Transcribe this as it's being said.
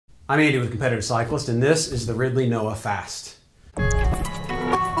I'm Andy with Competitive Cyclist, and this is the Ridley Noah Fast.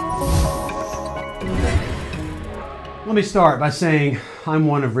 Let me start by saying I'm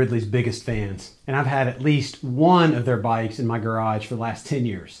one of Ridley's biggest fans, and I've had at least one of their bikes in my garage for the last 10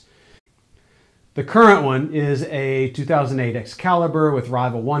 years. The current one is a 2008 Excalibur with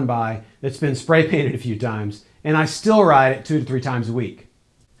Rival 1x that's been spray painted a few times, and I still ride it 2 to 3 times a week.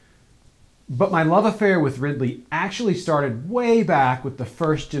 But my love affair with Ridley actually started way back with the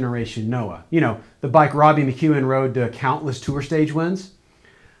first generation Noah. You know, the bike Robbie McEwen rode to countless tour stage wins.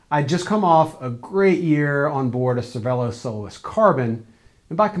 I'd just come off a great year on board a Cervelo Soloist Carbon,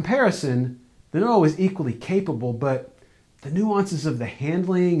 and by comparison, the Noah was equally capable, but the nuances of the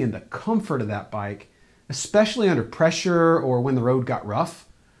handling and the comfort of that bike, especially under pressure or when the road got rough,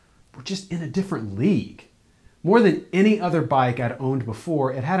 were just in a different league. More than any other bike I'd owned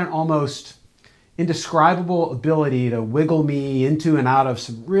before, it had an almost indescribable ability to wiggle me into and out of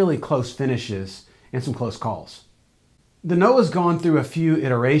some really close finishes and some close calls. The Noah's gone through a few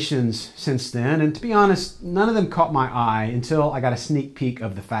iterations since then, and to be honest, none of them caught my eye until I got a sneak peek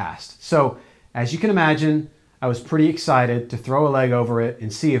of the Fast. So, as you can imagine, I was pretty excited to throw a leg over it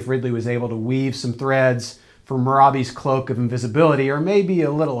and see if Ridley was able to weave some threads from Robbie's cloak of invisibility, or maybe a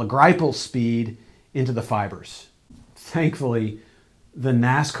little Greipel speed, into the fibers. Thankfully, the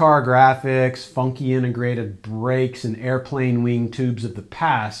NASCAR graphics, funky integrated brakes, and airplane wing tubes of the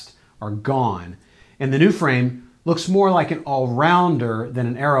past are gone, and the new frame looks more like an all-rounder than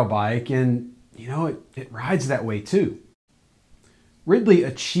an Aero bike, and you know, it rides that way too. Ridley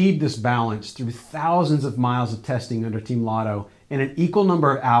achieved this balance through thousands of miles of testing under Team Lotto and an equal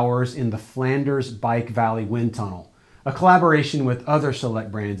number of hours in the Flanders Bike Valley Wind Tunnel, a collaboration with other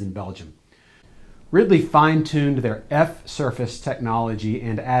select brands in Belgium. Ridley fine-tuned their F-surface technology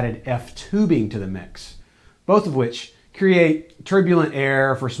and added F-tubing to the mix, both of which create turbulent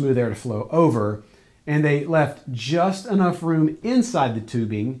air for smooth air to flow over, and they left just enough room inside the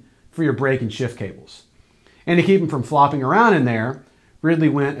tubing for your brake and shift cables. And to keep them from flopping around in there, Ridley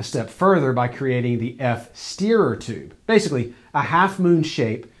went a step further by creating the F-steerer tube, basically a half-moon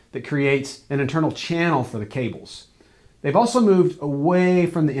shape that creates an internal channel for the cables. They've also moved away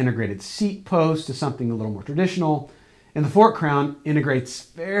from the integrated seat post to something a little more traditional, and the fork crown integrates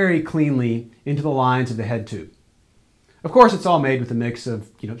very cleanly into the lines of the head tube. Of course, it's all made with a mix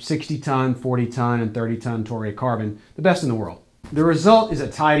of 60-ton, 40-ton, and 30-ton Toray carbon, the best in the world. The result is a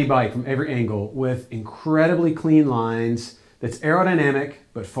tidy bike from every angle with incredibly clean lines that's aerodynamic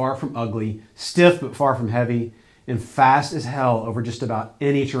but far from ugly, stiff but far from heavy, and fast as hell over just about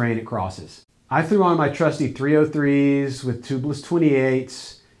any terrain it crosses. I threw on my trusty 303s with tubeless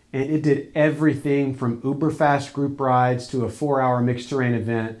 28s, and it did everything from uber fast group rides to a 4-hour mixed terrain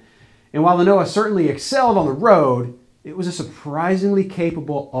event. And while the Noah certainly excelled on the road, it was a surprisingly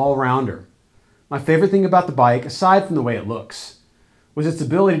capable all-rounder. My favorite thing about the bike, aside from the way it looks, was its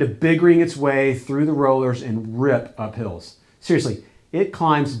ability to big ring its way through the rollers and rip up hills. Seriously, it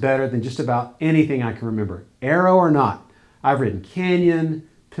climbs better than just about anything I can remember. Aero or not, I've ridden Canyon,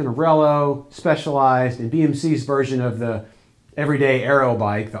 Pinarello, Specialized, and BMC's version of the everyday Aero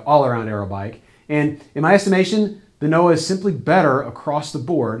bike, the all-around Aero bike. And in my estimation, the Noah is simply better across the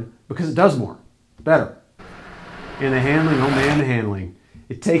board because it does more. Better. And the handling, oh man, the handling.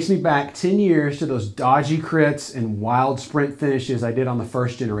 It takes me back 10 years to those dodgy crits and wild sprint finishes I did on the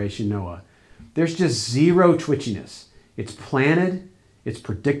first generation Noah. There's just zero twitchiness. It's planted, it's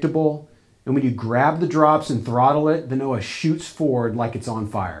predictable, and when you grab the drops and throttle it, the Noah shoots forward like it's on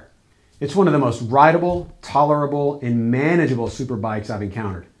fire. It's one of the most rideable, tolerable, and manageable super bikes I've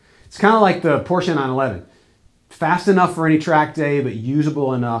encountered. It's kind of like the Porsche 911. Fast enough for any track day, but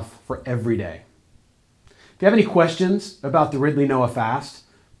usable enough for every day. If you have any questions about the Ridley Noah Fast,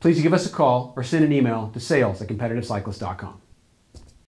 please give us a call or send an email to sales@competitivecyclist.com.